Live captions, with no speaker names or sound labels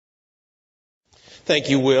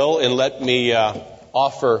Thank you, Will, and let me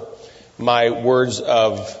offer my words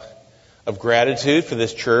of gratitude for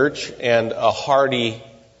this church and a hearty,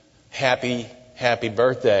 happy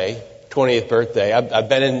birthday, 20th birthday. I've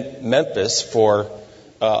been in Memphis for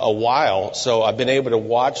a while, so I've been able to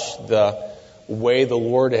watch the way the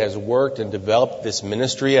Lord has worked and developed this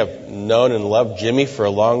ministry. I've known and loved Jimmy for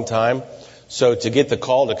a long time. So to get the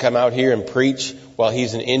call to come out here and preach while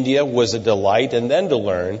he's in India was a delight, and then to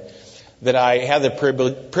learn that I have the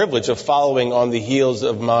privilege of following on the heels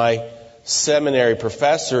of my seminary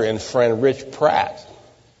professor and friend Rich Pratt.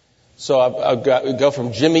 So I've got go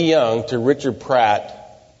from Jimmy Young to Richard Pratt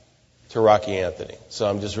to Rocky Anthony. So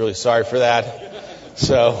I'm just really sorry for that.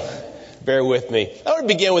 So bear with me. I want to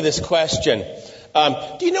begin with this question.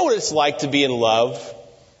 Do you know what it's like to be in love?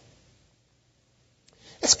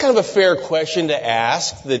 It's kind of a fair question to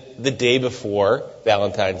ask the day before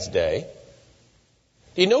Valentine's Day.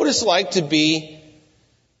 Do you know what it's like to be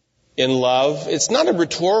in love? It's not a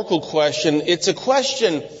rhetorical question. It's a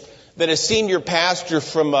question that a senior pastor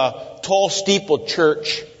from a tall steeple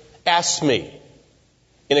church asked me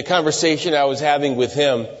in a conversation I was having with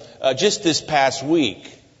him just this past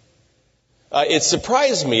week. It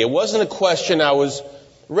surprised me. It wasn't a question I was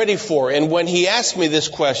ready for. And when he asked me this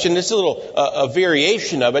question, it's a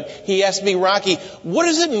variation of it. He asked me, Rocky, what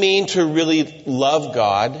does it mean to really love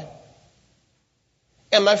God?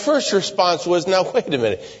 And my first response was, now, wait a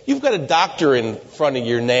minute. You've got a doctor in front of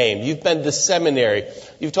your name. You've been to seminary.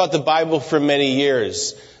 You've taught the Bible for many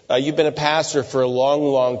years. You've been a pastor for a long,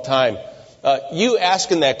 long time. You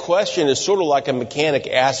asking that question is sort of like a mechanic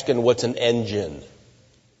asking what's an engine.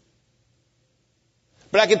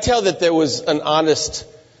 But I could tell that there was an honest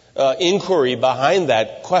inquiry behind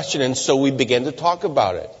that question, and so we began to talk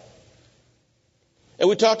about it. And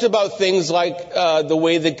we talked about things like the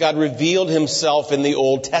way that God revealed himself in the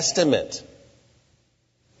Old Testament.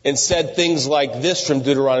 And said things like this from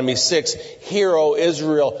Deuteronomy 6. Hear, O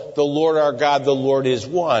Israel, the Lord our God, the Lord is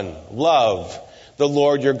one. Love the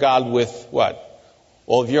Lord your God with what?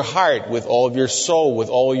 All of your heart, with all of your soul, with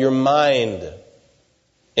all your mind,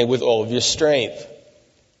 and with all of your strength.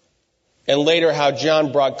 And later how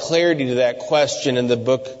John brought clarity to that question in the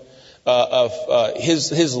book of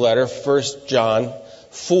his letter, 1 John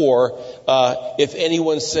 4, if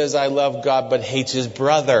anyone says, I love God, but hates his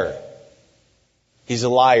brother, he's a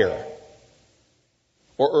liar.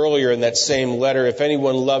 Or earlier in that same letter, if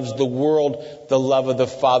anyone loves the world, the love of the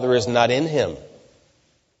Father is not in him.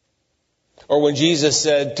 Or when Jesus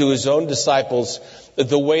said to his own disciples, that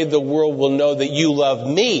the way the world will know that you love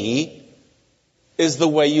me is the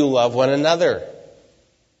way you love one another.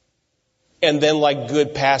 And then, like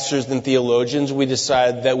good pastors and theologians, we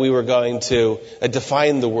decided that we were going to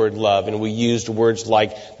define the word love, and we used words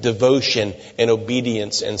like devotion and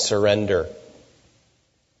obedience and surrender.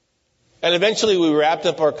 And eventually we wrapped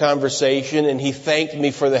up our conversation, and he thanked me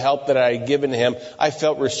for the help that I had given him. I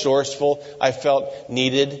felt resourceful. I felt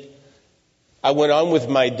needed. I went on with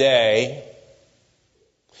my day.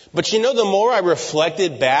 But you know, the more I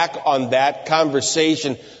reflected back on that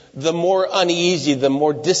conversation, the more uneasy, the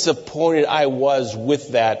more disappointed I was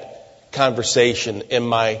with that conversation and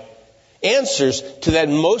my answers to that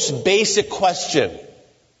most basic question.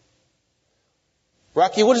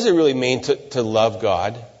 Rocky, what does it really mean to love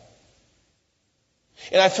God?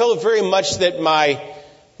 And I felt very much that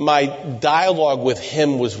my dialogue with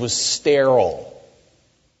him was sterile,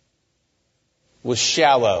 was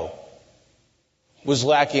shallow, was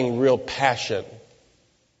lacking real passion.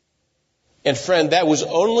 And friend, that was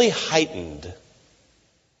only heightened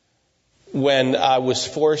when I was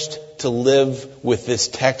forced to live with this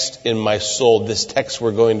text in my soul, this text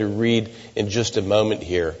we're going to read in just a moment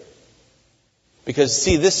here. Because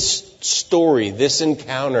see, this story, this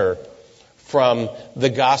encounter from the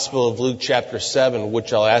Gospel of Luke chapter 7,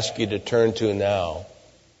 which I'll ask you to turn to now,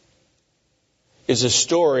 is a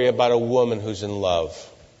story about a woman who's in love.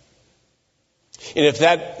 And if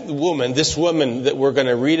that woman, this woman that we're going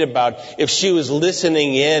to read about, if she was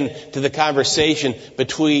listening in to the conversation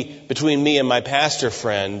between me and my pastor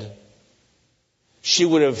friend, she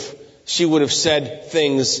would have said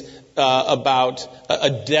things about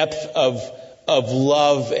a depth of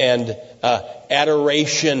love and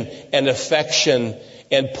adoration and affection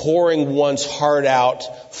and pouring one's heart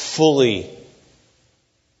out fully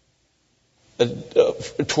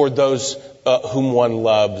toward those whom one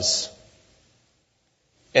loves.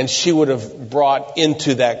 And she would have brought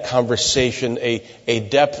into that conversation a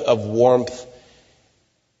depth of warmth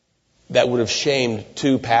that would have shamed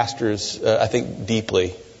two pastors, I think,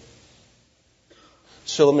 deeply.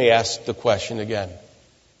 So let me ask the question again.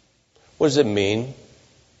 What does it mean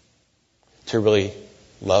to really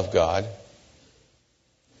love God?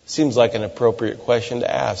 Seems like an appropriate question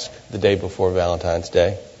to ask the day before Valentine's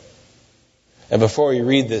Day. And before we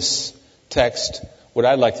read this text, what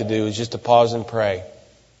I'd like to do is just to pause and pray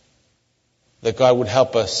that God would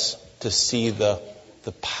help us to see the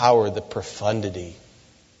power, the profundity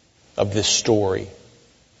of this story.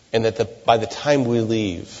 And that by the time we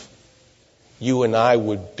leave, you and I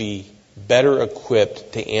would be better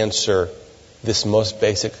equipped to answer this most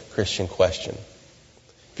basic Christian question.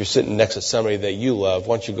 If you're sitting next to somebody that you love,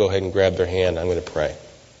 why don't you go ahead and grab their hand? I'm going to pray.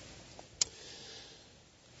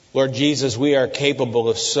 Lord Jesus, we are capable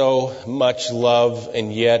of so much love,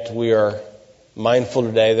 and yet we are mindful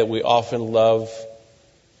today that we often love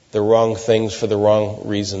the wrong things for the wrong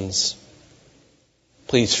reasons.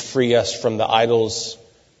 Please free us from the idols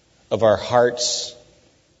of our hearts,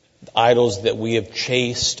 the idols that we have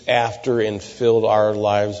chased after and filled our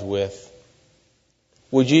lives with.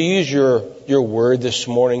 Would you use your word this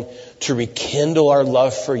morning to rekindle our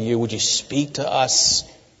love for you? Would you speak to us,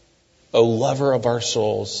 O lover of our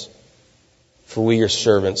souls? For we, your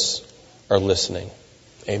servants, are listening.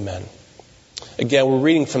 Amen. Again, we're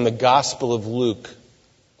reading from the Gospel of Luke.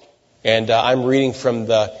 And I'm reading from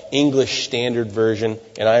the English Standard Version.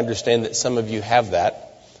 And I understand that some of you have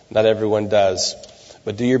that. Not everyone does.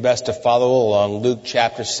 But do your best to follow along. Luke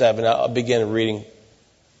chapter 7. I'll begin reading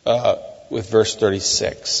with verse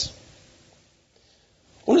 36.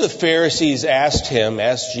 One of the Pharisees asked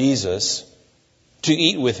Jesus, to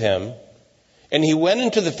eat with him. And he went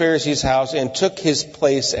into the Pharisee's house and took his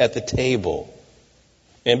place at the table.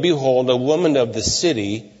 And behold, a woman of the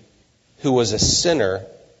city, who was a sinner,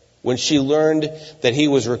 when she learned that he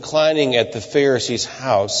was reclining at the Pharisee's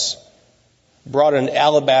house, brought an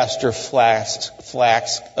alabaster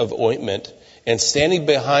flask of ointment, and standing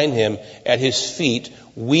behind him at his feet,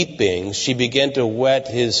 weeping, she began to wet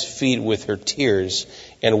his feet with her tears,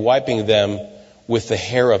 and wiping them with the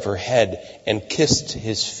hair of her head, and kissed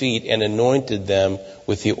his feet and anointed them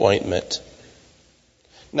with the ointment.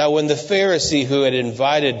 Now when the Pharisee who had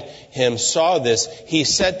invited him saw this, he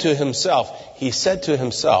said to himself,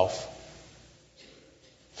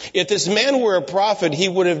 if this man were a prophet, he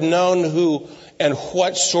would have known who and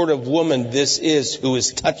what sort of woman this is who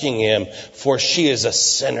is touching him, for she is a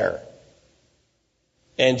sinner.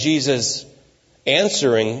 And Jesus,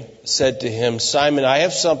 answering, said to him, Simon, I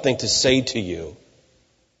have something to say to you.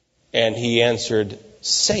 And he answered,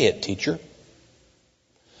 say it, teacher.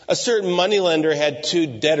 A certain moneylender had two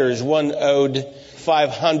debtors. One owed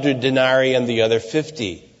 500 denarii and the other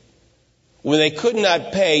 50. When they could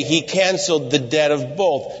not pay, he canceled the debt of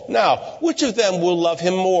both. Now, which of them will love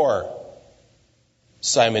him more?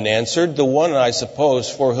 Simon answered, the one, I suppose,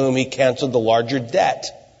 for whom he canceled the larger debt.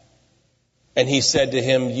 And he said to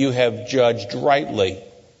him, you have judged rightly.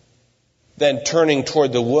 Then turning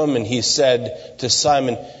toward the woman, he said to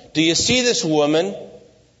Simon, do you see this woman?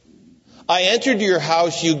 I entered your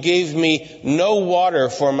house, you gave me no water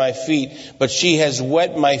for my feet, but she has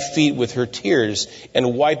wet my feet with her tears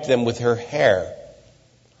and wiped them with her hair.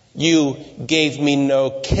 You gave me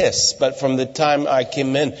no kiss, but from the time I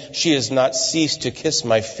came in, she has not ceased to kiss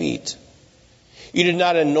my feet. You did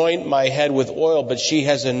not anoint my head with oil, but she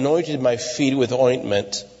has anointed my feet with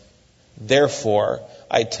ointment. Therefore,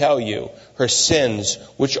 I tell you, her sins,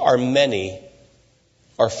 which are many,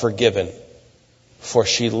 are forgiven, for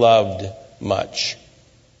she loved much.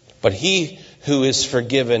 But he who is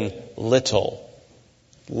forgiven little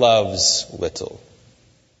loves little.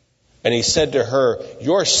 And he said to her,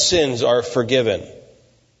 your sins are forgiven.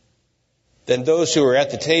 Then those who were at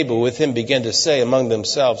the table with him began to say among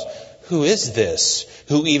themselves, who is this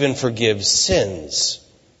who even forgives sins?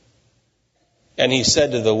 And he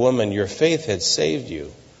said to the woman, your faith has saved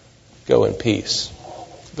you. Go in peace.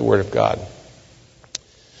 The word of God.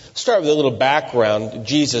 Start with a little background.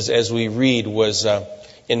 Jesus, as we read, was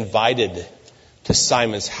invited to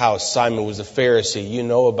Simon's house. Simon was a Pharisee. You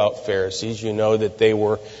know about Pharisees. You know that they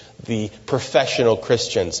were the professional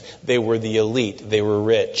Christians. They were the elite. They were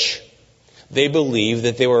rich. They believed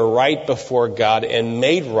that they were right before God and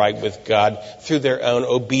made right with God through their own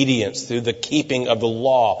obedience, through the keeping of the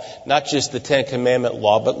law. Not just the Ten Commandment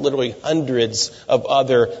law, but literally hundreds of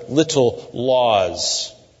other little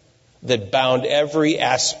laws that bound every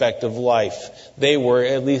aspect of life. They were,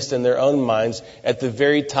 at least in their own minds, at the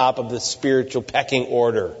very top of the spiritual pecking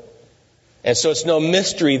order. And so it's no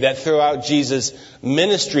mystery that throughout Jesus'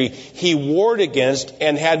 ministry, he warred against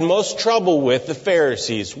and had most trouble with the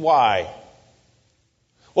Pharisees. Why?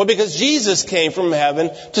 Well, because Jesus came from heaven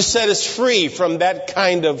to set us free from that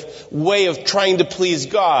kind of way of trying to please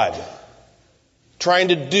God. trying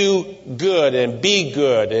to do good and be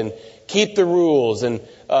good and keep the rules and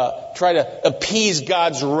try to appease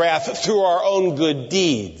God's wrath through our own good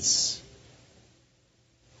deeds,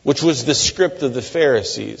 which was the script of the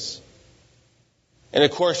Pharisees. And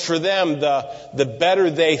of course, for them, the better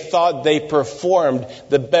they thought they performed,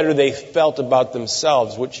 the better they felt about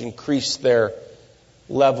themselves, which increased their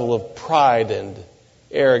level of pride and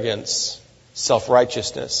arrogance,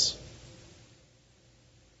 self-righteousness.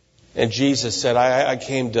 And Jesus said, I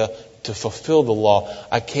came to fulfill the law.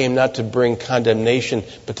 I came not to bring condemnation,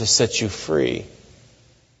 but to set you free.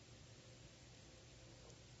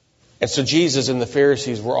 And so Jesus and the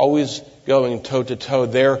Pharisees were always going toe to toe.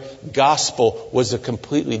 Their gospel was a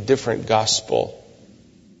completely different gospel.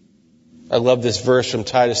 I love this verse from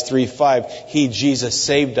Titus 3:5. He, Jesus,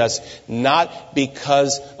 saved us not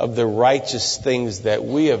because of the righteous things that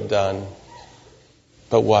we have done,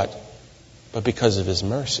 but what? But because of His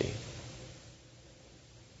mercy.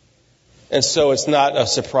 And so it's not a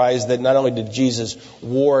surprise that not only did Jesus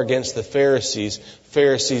war against the Pharisees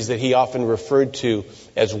that He often referred to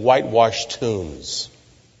as whitewashed tombs.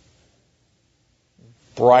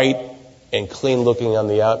 Bright and clean looking on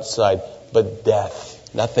the outside, but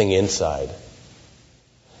death, nothing inside.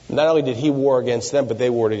 Not only did He war against them, but they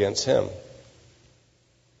warred against Him.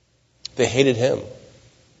 They hated Him.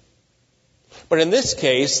 But in this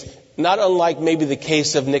case, not unlike maybe the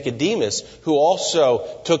case of Nicodemus, who also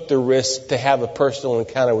took the risk to have a personal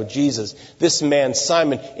encounter with Jesus, this man,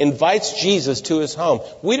 Simon, invites Jesus to his home.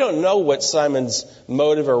 We don't know what Simon's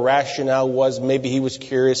motive or rationale was. Maybe he was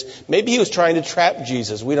curious. Maybe he was trying to trap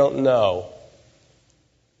Jesus. We don't know.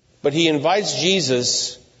 But he invites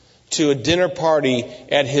Jesus to a dinner party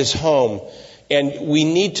at his home. And we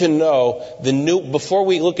need to know before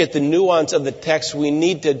we look at the nuance of the text, we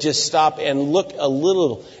need to just stop and look a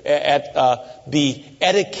little at the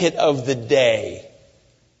etiquette of the day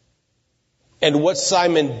and what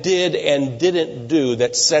Simon did and didn't do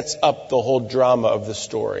that sets up the whole drama of the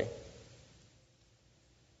story.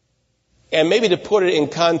 And maybe to put it in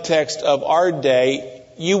context of our day,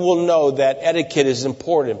 you will know that etiquette is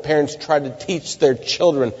important. Parents try to teach their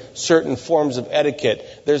children certain forms of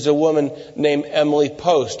etiquette. There's a woman named Emily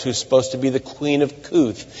Post who's supposed to be the queen of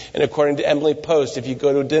couth. And according to Emily Post, if you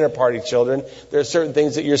go to a dinner party, children, there are certain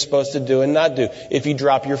things that you're supposed to do and not do. If you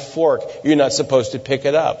drop your fork, you're not supposed to pick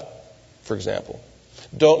it up, for example.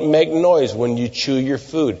 Don't make noise when you chew your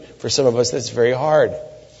food. For some of us, that's very hard.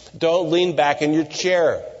 Don't lean back in your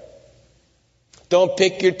chair. Don't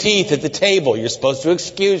pick your teeth at the table. You're supposed to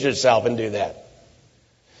excuse yourself and do that.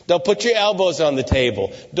 Don't put your elbows on the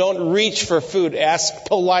table. Don't reach for food. Ask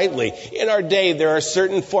politely. In our day, there are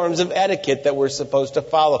certain forms of etiquette that we're supposed to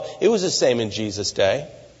follow. It was the same in Jesus' day,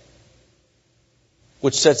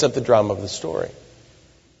 which sets up the drama of the story.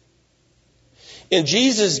 In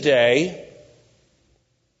Jesus' day,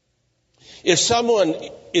 if someone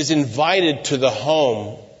is invited to the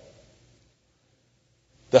home,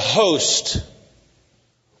 the host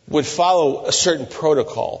would follow a certain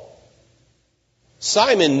protocol.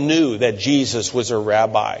 Simon knew that Jesus was a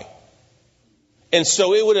rabbi. And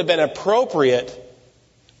so it would have been appropriate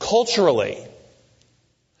culturally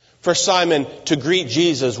for Simon to greet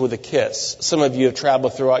Jesus with a kiss. Some of you have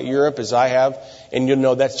traveled throughout Europe, as I have, and you'll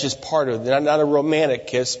know that's just part of it. Not a romantic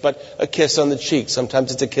kiss, but a kiss on the cheek.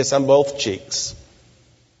 Sometimes it's a kiss on both cheeks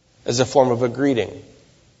as a form of a greeting.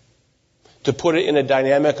 To put it in a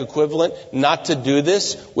dynamic equivalent, not to do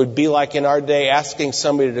this would be like in our day asking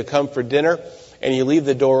somebody to come for dinner and you leave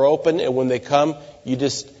the door open, and when they come, you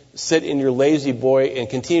just sit in your lazy boy and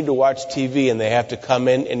continue to watch TV, and they have to come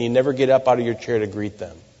in and you never get up out of your chair to greet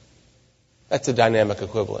them. That's a dynamic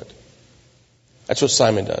equivalent. That's what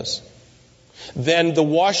Simon does. Then the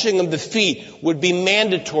washing of the feet would be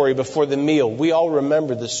mandatory before the meal. We all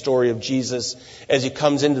remember the story of Jesus as He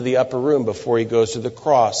comes into the upper room before He goes to the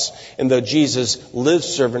cross. And though Jesus lived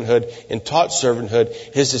servanthood and taught servanthood,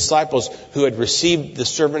 His disciples who had received the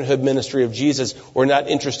servanthood ministry of Jesus were not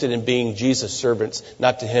interested in being Jesus' servants,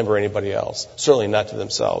 not to Him or anybody else, certainly not to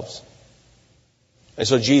themselves. And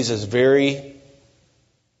so Jesus very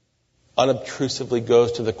unobtrusively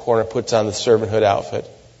goes to the corner, puts on the servanthood outfit,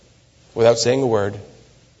 without saying a word,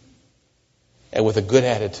 and with a good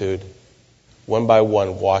attitude, one by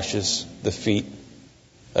one washes the feet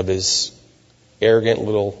of His arrogant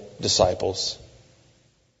little disciples.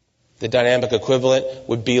 The dynamic equivalent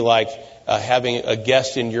would be like having a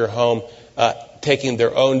guest in your home taking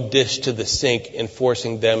their own dish to the sink and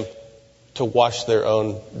forcing them to wash their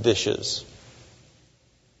own dishes.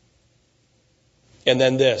 And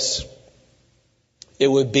then this. It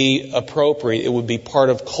would be appropriate. It would be part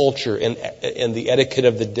of culture and the etiquette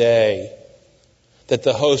of the day that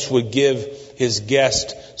the host would give his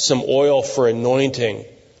guest some oil for anointing.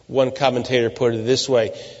 One commentator put it this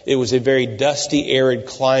way: it was a very dusty, arid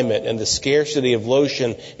climate, and the scarcity of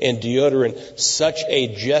lotion and deodorant, such a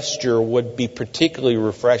gesture would be particularly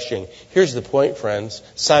refreshing. Here's the point, friends.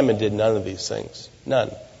 Simon did none of these things.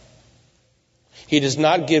 None. He does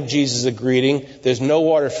not give Jesus a greeting. There's no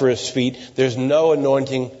water for his feet. There's no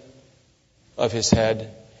anointing of his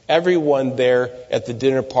head. Everyone there at the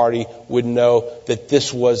dinner party would know that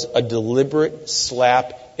this was a deliberate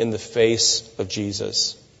slap in the face of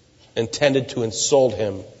Jesus, intended to insult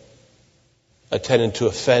him, intended to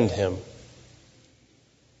offend him.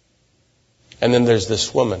 And then there's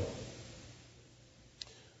this woman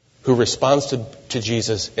who responds to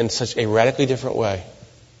Jesus in such a radically different way.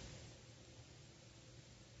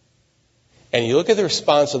 And you look at the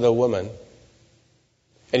response of the woman,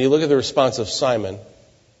 and you look at the response of Simon,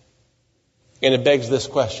 and it begs this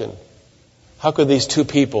question: how could these two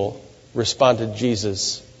people respond to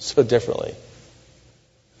Jesus so differently?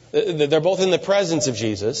 They're both in the presence of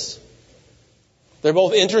Jesus. They're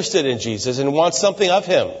both interested in Jesus and want something of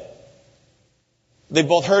him. They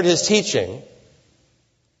both heard his teaching.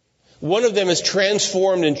 One of them is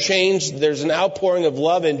transformed and changed. There's an outpouring of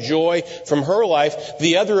love and joy from her life.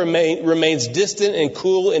 The other remains distant and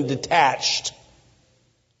cool and detached.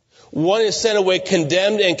 One is sent away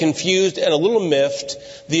condemned and confused and a little miffed.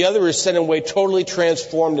 The other is sent away totally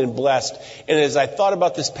transformed and blessed. And as I thought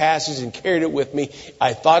about this passage and carried it with me,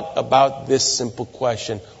 I thought about this simple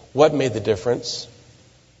question: what made the difference?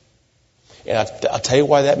 And I'll tell you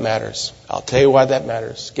why that matters. I'll tell you why that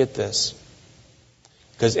matters. Get this.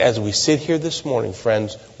 Because as we sit here this morning,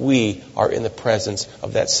 friends, we are in the presence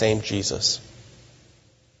of that same Jesus.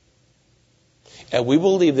 And we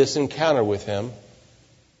will leave this encounter with him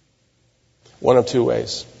one of two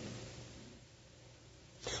ways.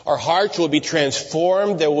 Our hearts will be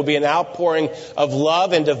transformed. There will be an outpouring of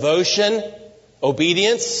love and devotion,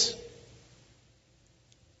 obedience.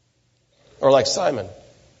 Or like Simon,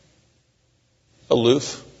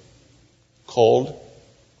 aloof, cold.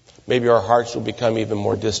 Maybe our hearts will become even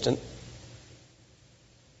more distant.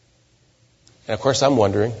 And of course, I'm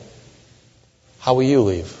wondering, how will you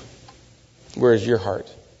leave? Where is your heart?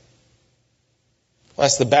 Well,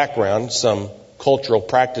 that's the background, some cultural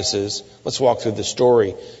practices. Let's walk through the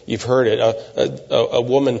story. You've heard it. A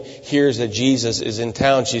woman hears that Jesus is in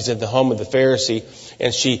town. She's at the home of the Pharisee,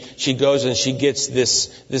 and she goes and she gets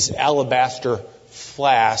this alabaster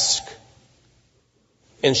flask,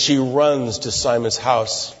 and she runs to Simon's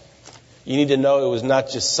house. You need to know it was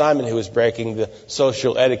not just Simon who was breaking the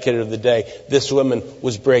social etiquette of the day. This woman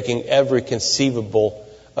was breaking every conceivable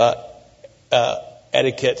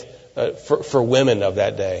etiquette for women of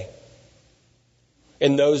that day.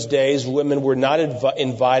 In those days, women were not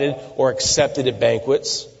invited or accepted at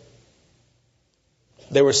banquets.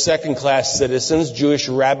 They were second-class citizens. Jewish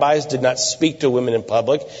rabbis did not speak to women in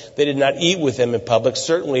public. They did not eat with them in public.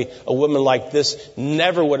 Certainly, a woman like this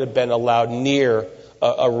never would have been allowed near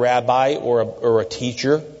a rabbi or a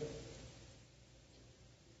teacher.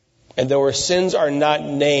 And though her sins are not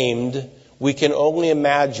named, we can only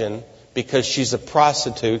imagine, because she's a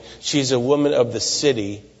prostitute, she's a woman of the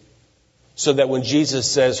city, so that when Jesus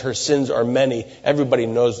says her sins are many, everybody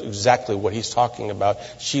knows exactly what he's talking about.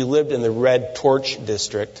 She lived in the Red Torch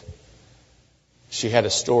District. She had a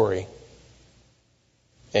story.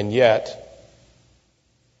 And yet,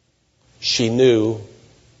 she knew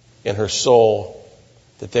in her soul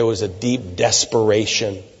that there was a deep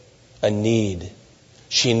desperation, a need.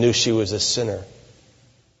 She knew she was a sinner.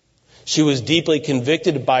 She was deeply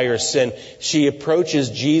convicted by her sin. She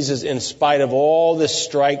approaches Jesus in spite of all the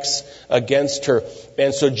strikes against her.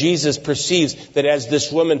 And so Jesus perceives that as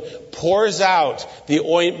this woman pours out the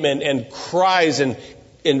ointment and cries and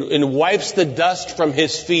wipes the dust from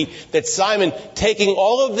his feet, that Simon, taking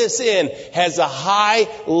all of this in, has a high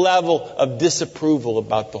level of disapproval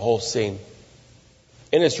about the whole scene.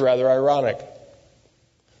 And it's rather ironic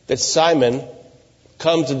that Simon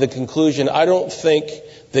comes to the conclusion, I don't think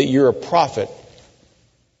that you're a prophet.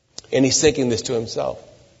 And he's thinking this to himself.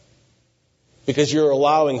 Because you're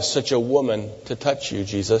allowing such a woman to touch you,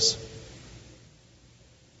 Jesus.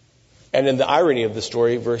 And in the irony of the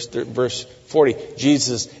story, verse 40,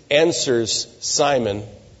 Jesus answers Simon.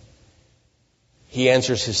 He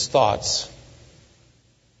answers his thoughts,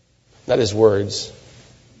 not his words.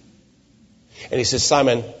 And he says,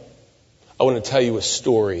 Simon, I want to tell you a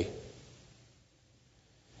story.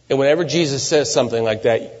 And whenever Jesus says something like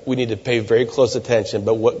that, we need to pay very close attention,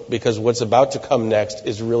 because what's about to come next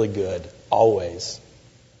is really good, always.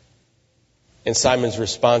 And Simon's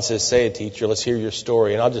response is, say it, teacher, let's hear your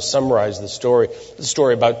story. And I'll just summarize the story. It's a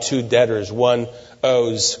story about two debtors. One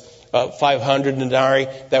owes 500 denarii.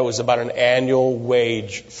 That was about an annual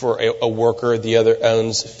wage for a worker. The other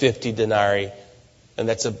owns 50 denarii. And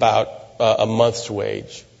that's about a month's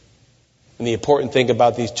wage. And the important thing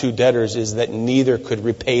about these two debtors is that neither could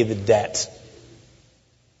repay the debt.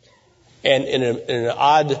 And in an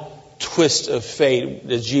odd twist of fate,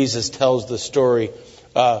 as Jesus tells the story,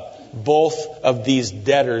 both of these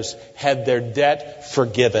debtors had their debt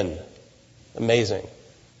forgiven. Amazing.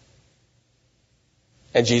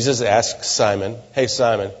 And Jesus asks Simon, hey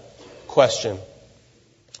Simon, question.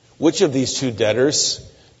 Which of these two debtors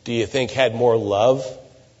do you think had more love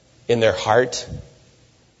in their heart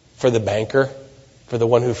for the banker, for the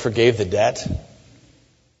one who forgave the debt?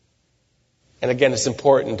 And again, it's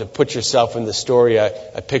important to put yourself in the story. I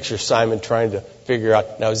picture Simon trying to figure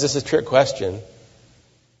out, now is this a trick question?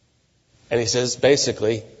 And he says,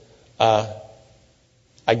 basically,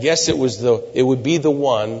 I guess it would be the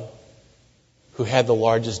one who had the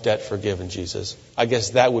largest debt forgiven, Jesus. I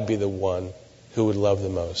guess that would be the one who would love the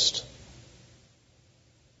most.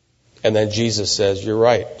 And then Jesus says, you're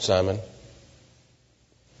right, Simon.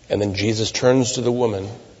 And then Jesus turns to the woman,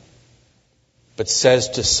 but says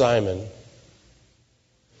to Simon,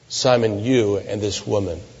 Simon, you and this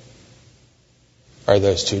woman are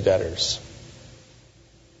those two debtors.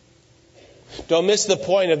 Don't miss the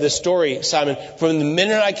point of this story, Simon. From the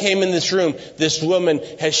minute I came in this room, this woman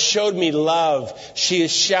has showed me love. She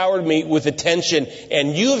has showered me with attention,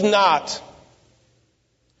 and you've not.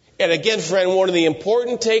 And again, friend, one of the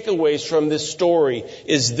important takeaways from this story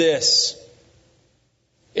is this.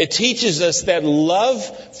 It teaches us that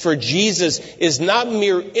love for Jesus is not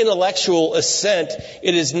mere intellectual assent.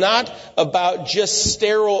 It is not about just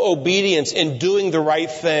sterile obedience in doing the right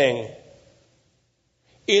thing.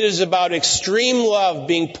 It is about extreme love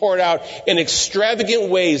being poured out in extravagant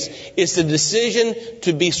ways. It's the decision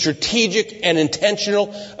to be strategic and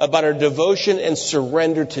intentional about our devotion and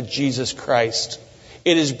surrender to Jesus Christ.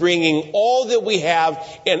 It is bringing all that we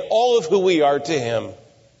have and all of who we are to Him.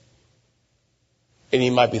 And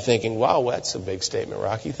you might be thinking, wow, that's a big statement,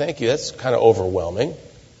 Rocky. Thank you. That's kind of overwhelming.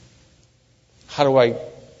 How do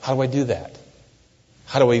I do that?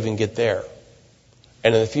 How do I even get there?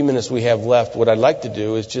 And in the few minutes we have left, what I'd like to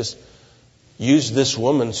do is just use this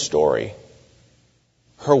woman's story,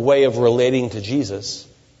 her way of relating to Jesus,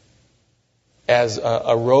 as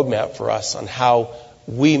a roadmap for us on how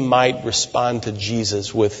we might respond to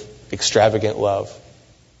Jesus with extravagant love.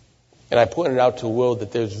 And I pointed out to Will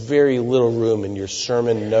that there's very little room in your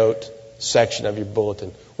sermon note section of your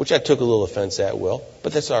bulletin, which I took a little offense at, Will,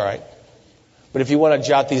 but that's all right. But if you want to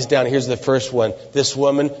jot these down, here's the first one. This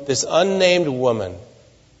woman, this unnamed woman,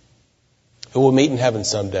 who we'll meet in heaven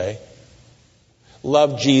someday,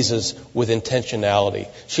 loved Jesus with intentionality.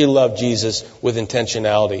 She loved Jesus with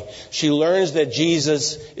intentionality. She learns that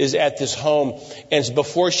Jesus is at this home, and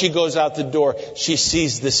before she goes out the door, she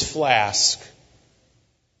sees this flask.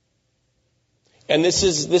 And this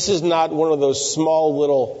is not one of those small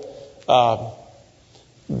little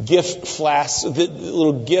gift flasks,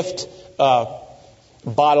 little gift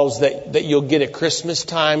bottles that you'll get at Christmas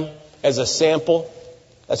time as a sample.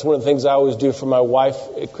 That's one of the things I always do for my wife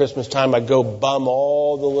at Christmas time. I go bum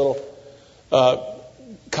all the little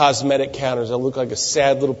cosmetic counters. I look like a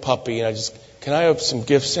sad little puppy, and can I have some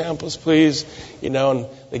gift samples, please? And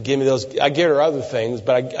they give me those. I get her other things,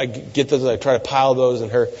 but I get those. I try to pile those in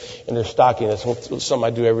her stocking. That's something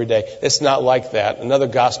I do every day. It's not like that. Another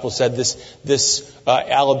gospel said this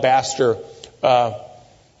alabaster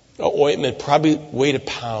ointment probably weighed a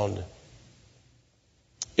pound.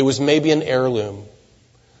 It was maybe an heirloom.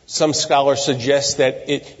 Some scholars suggest that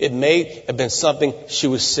it may have been something she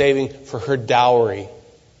was saving for her dowry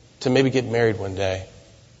to maybe get married one day.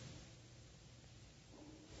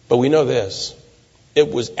 But we know this.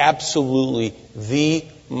 It was absolutely the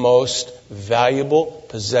most valuable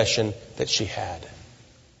possession that she had.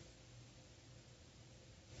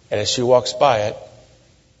 And as she walks by it,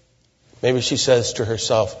 maybe she says to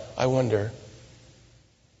herself, I wonder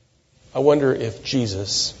if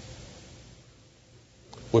Jesus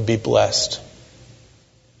would be blessed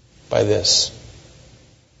by this.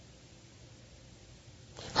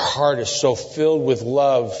 Her heart is so filled with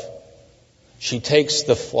love. She takes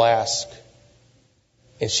the flask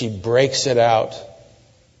and she breaks it out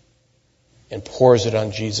and pours it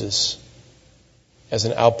on Jesus as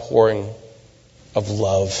an outpouring of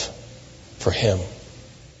love for Him.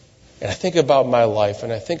 And I think about my life,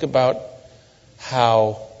 and I think about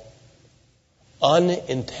how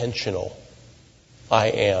unintentional I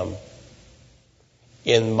am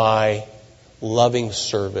in my loving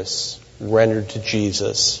service rendered to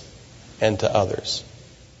Jesus and to others.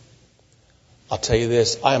 I'll tell you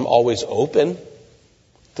this, I am always open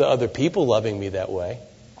to other people loving me that way.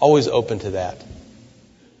 Always open to that.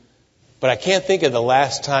 But I can't think of the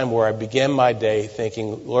last time where I began my day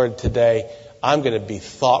thinking, Lord, today I'm going to be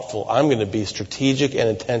thoughtful. I'm going to be strategic and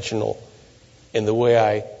intentional in the way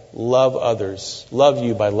I love others, love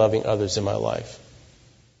you by loving others in my life.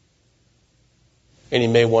 And you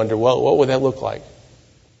may wonder, well, what would that look like?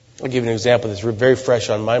 I'll give you an example that's very fresh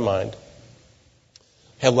on my mind.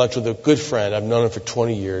 I had lunch with a good friend. I've known him for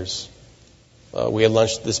 20 years. We had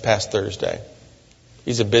lunch this past Thursday.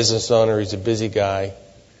 He's a business owner. He's a busy guy.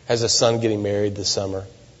 Has a son getting married this summer.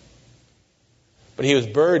 But he was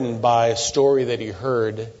burdened by a story that he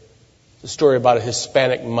heard. The story about a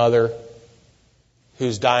Hispanic mother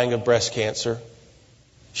who's dying of breast cancer.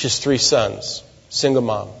 She has 3 sons. Single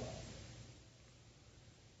mom.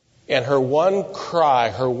 And her one cry,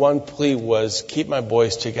 her one plea was, keep my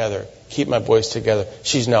boys together. Keep my boys together.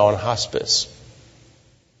 She's now on hospice.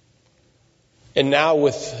 And now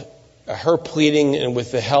with her pleading and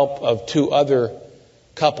with the help of 2 other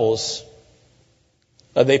couples,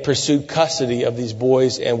 they pursued custody of these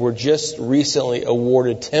boys and were just recently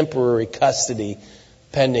awarded temporary custody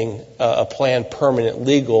pending a planned permanent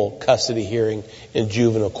legal custody hearing in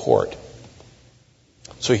juvenile court.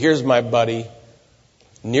 So here's my buddy,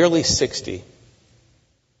 nearly 60,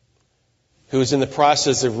 who is in the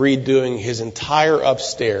process of redoing his entire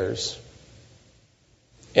upstairs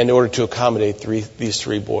in order to accommodate these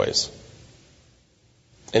 3 boys,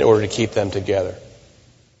 in order to keep them together.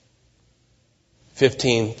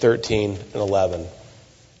 15, 13, and 11.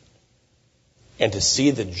 And to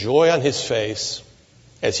see the joy on his face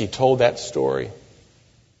as he told that story,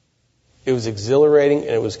 it was exhilarating and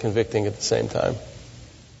it was convicting at the same time.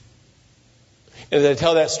 And as I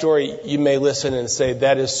tell that story, you may listen and say,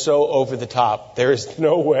 that is so over the top. There is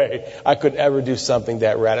no way I could ever do something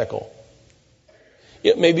that radical.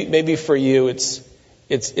 Maybe for you, it's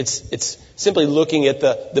simply looking at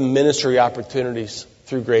the ministry opportunities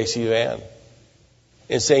through Gracie Van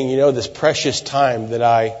and saying, this precious time that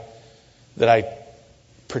I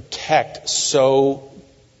protect so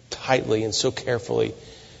tightly and so carefully,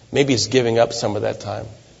 maybe it's giving up some of that time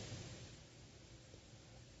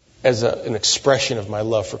as an expression of my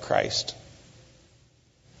love for Christ.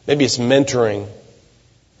 Maybe it's mentoring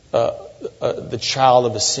the child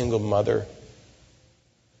of a single mother.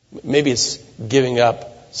 Maybe it's giving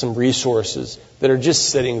up some resources that are just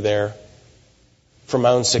sitting there for my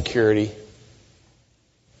own security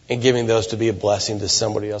and giving those to be a blessing to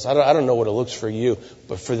somebody else. I don't know what it looks for you,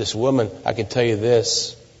 but for this woman, I can tell you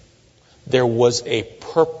this. There was a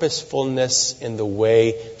purposefulness in the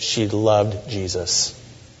way she loved Jesus.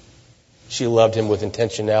 She loved him with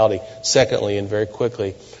intentionality. Secondly, and very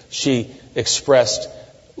quickly, she expressed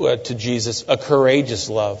to Jesus a courageous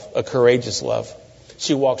love. A courageous love.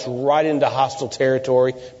 She walks right into hostile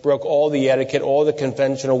territory, broke all the etiquette, all the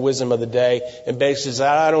conventional wisdom of the day, and basically said,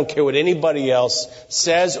 I don't care what anybody else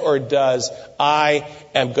says or does. I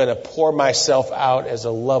am going to pour myself out as a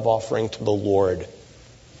love offering to the Lord.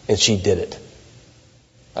 And she did it.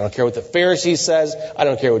 I don't care what the Pharisee says. I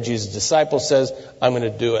don't care what Jesus' disciple says. I'm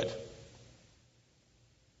going to do it.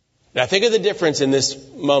 Now think of the difference in this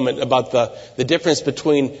moment about the difference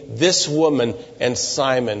between this woman and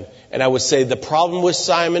Simon. And I would say the problem with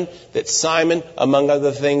Simon, that Simon, among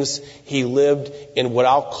other things, he lived in what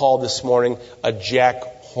I'll call this morning a Jack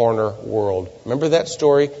Horner world. Remember that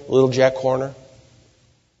story, little Jack Horner?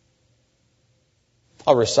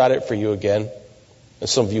 I'll recite it for you again. And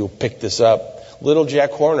some of you will pick this up. Little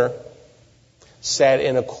Jack Horner sat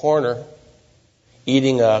in a corner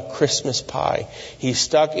eating a Christmas pie. He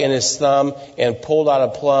stuck in his thumb and pulled out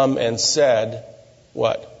a plum and said,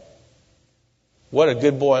 what? What a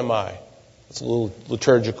good boy am I. It's a little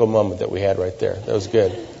liturgical moment that we had right there. That was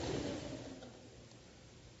good.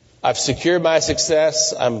 I've secured my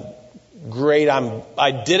success. I'm great.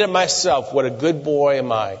 I did it myself. What a good boy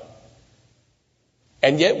am I.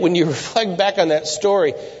 And yet when you reflect back on that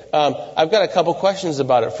story, I've got a couple questions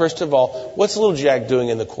about it. First of all, what's little Jack doing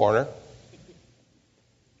in the corner?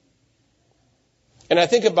 And I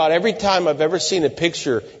think about every time I've ever seen a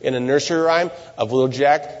picture in a nursery rhyme of little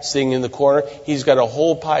Jack sitting in the corner, he's got a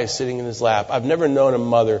whole pie sitting in his lap. I've never known a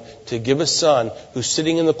mother to give a son who's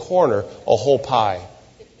sitting in the corner a whole pie.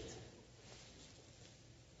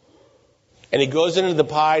 And he goes into the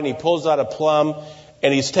pie and he pulls out a plum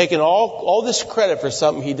and he's taking all this credit for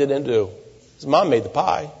something he didn't do. His mom made the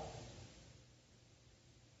pie.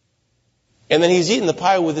 And then he's eating the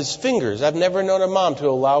pie with his fingers. I've never known a mom to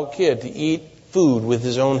allow a kid to eat food with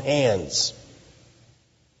his own hands.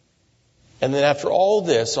 And then after all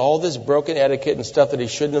this broken etiquette and stuff that he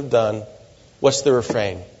shouldn't have done, what's the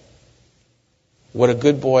refrain? What a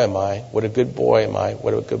good boy am I. What a good boy am I.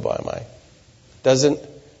 What a good boy am I. Doesn't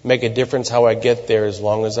make a difference how I get there as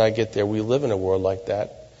long as I get there. We live in a world like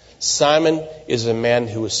that. Simon is a man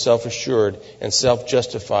who is self-assured and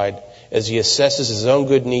self-justified as he assesses his own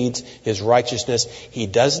good needs, his righteousness. He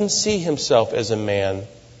doesn't see himself as a man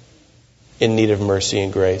in need of mercy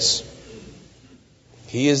and grace.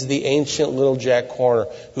 He is the ancient little Jack Horner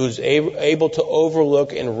who's able to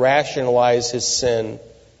overlook and rationalize his sin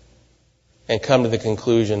and come to the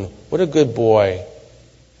conclusion, what a good boy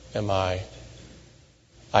am I.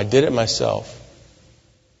 I did it myself.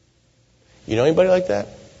 You know anybody like that?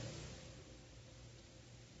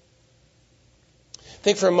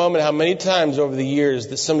 Think for a moment how many times over the years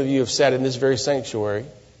that some of you have sat in this very sanctuary,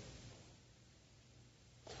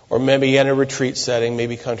 or maybe in a retreat setting,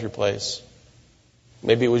 maybe country place.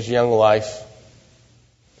 Maybe it was Young Life.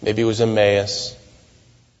 Maybe it was Emmaus.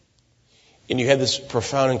 And you had this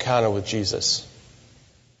profound encounter with Jesus.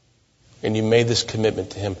 And you made this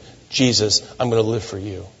commitment to Him. Jesus, I'm going to live for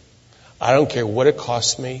you. I don't care what it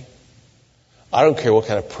costs me. I don't care what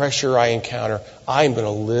kind of pressure I encounter. I'm going to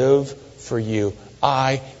live for you.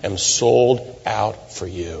 I am sold out for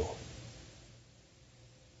you.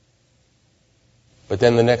 But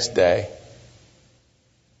then the next day,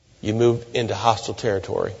 you move into hostile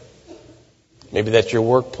territory. Maybe that's your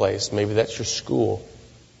workplace. Maybe that's your school.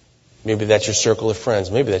 Maybe that's your circle of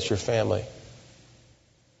friends. Maybe that's your family.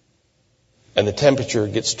 And the temperature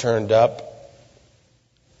gets turned up,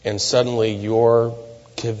 and suddenly your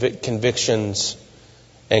convictions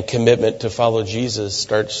and commitment to follow Jesus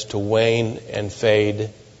starts to wane and fade,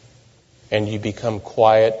 and you become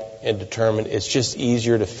quiet and determined. It's just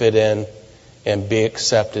easier to fit in and be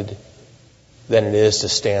accepted than it is to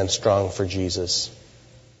stand strong for Jesus.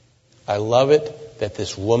 I love it that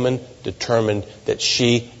this woman determined that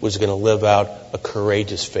she was going to live out a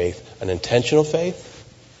courageous faith, an intentional faith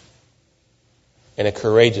and a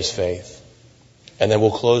courageous faith. And then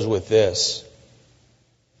we'll close with this,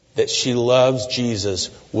 that she loves Jesus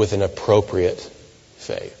with an appropriate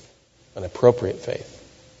faith. An appropriate faith.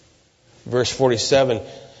 Verse 47,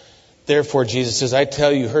 therefore Jesus says, I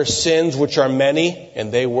tell you, her sins, which are many,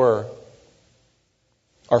 and they were,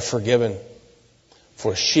 are forgiven.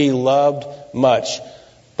 For she loved much.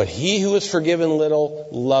 But he who is forgiven little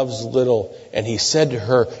loves little. And he said to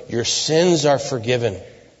her, your sins are forgiven.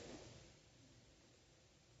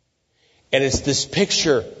 And it's this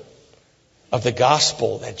picture of the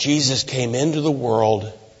gospel that Jesus came into the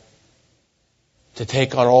world to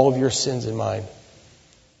take on all of your sins and mine.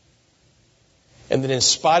 And that in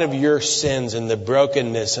spite of your sins and the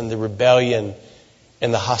brokenness and the rebellion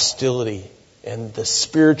and the hostility and the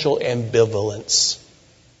spiritual ambivalence,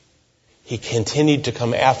 He continued to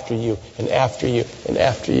come after you and after you and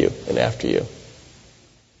after you and after you.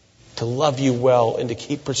 To love you well and to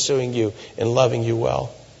keep pursuing you and loving you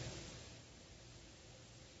well.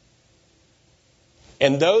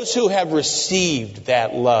 And those who have received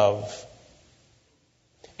that love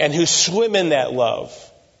and who swim in that love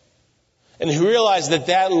and who realize that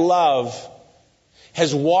that love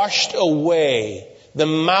has washed away the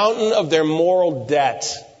mountain of their moral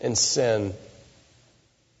debt and sin.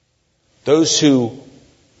 Those who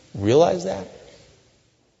realize that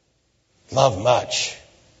love much.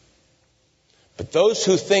 But those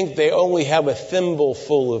who think they only have a thimble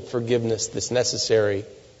full of forgiveness that's necessary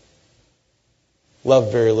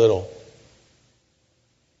love very little.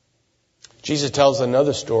 Jesus tells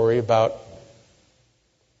another story about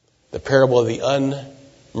the parable of the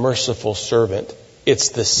unmerciful servant. It's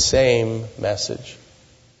the same message.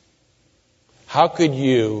 How could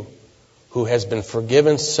you, who has been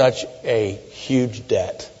forgiven such a huge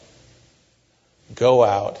debt, go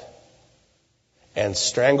out and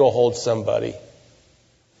stranglehold somebody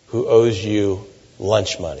who owes you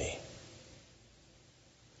lunch money?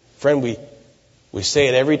 Friend, we say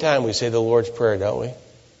it every time we say the Lord's Prayer, don't we?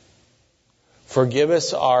 Forgive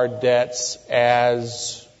us our debts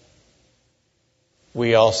as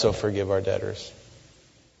we also forgive our debtors.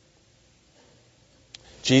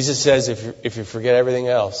 Jesus says if you forget everything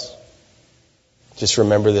else, just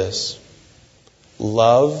remember this.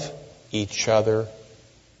 Love each other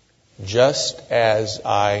just as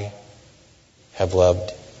I have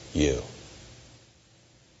loved you.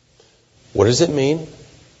 What does it mean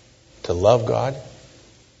to love God?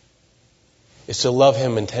 It's to love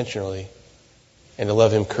Him intentionally and to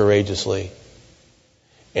love Him courageously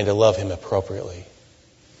and to love Him appropriately,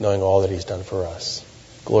 knowing all that He's done for us.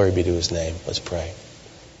 Glory be to His name. Let's pray.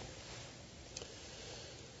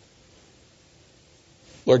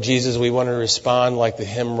 Lord Jesus, we want to respond like the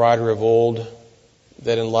hymn writer of old,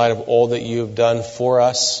 that in light of all that you have done for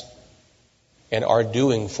us and are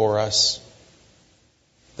doing for us,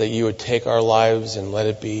 that you would take our lives and let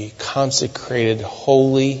it be consecrated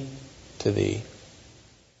wholly to thee.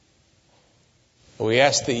 We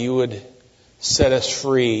ask that you would set us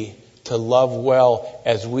free to love well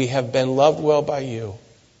as we have been loved well by you.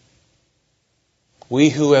 We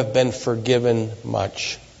who have been forgiven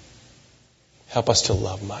much, help us to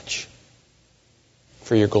love much.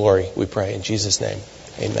 For your glory, we pray in Jesus' name.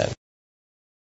 Amen.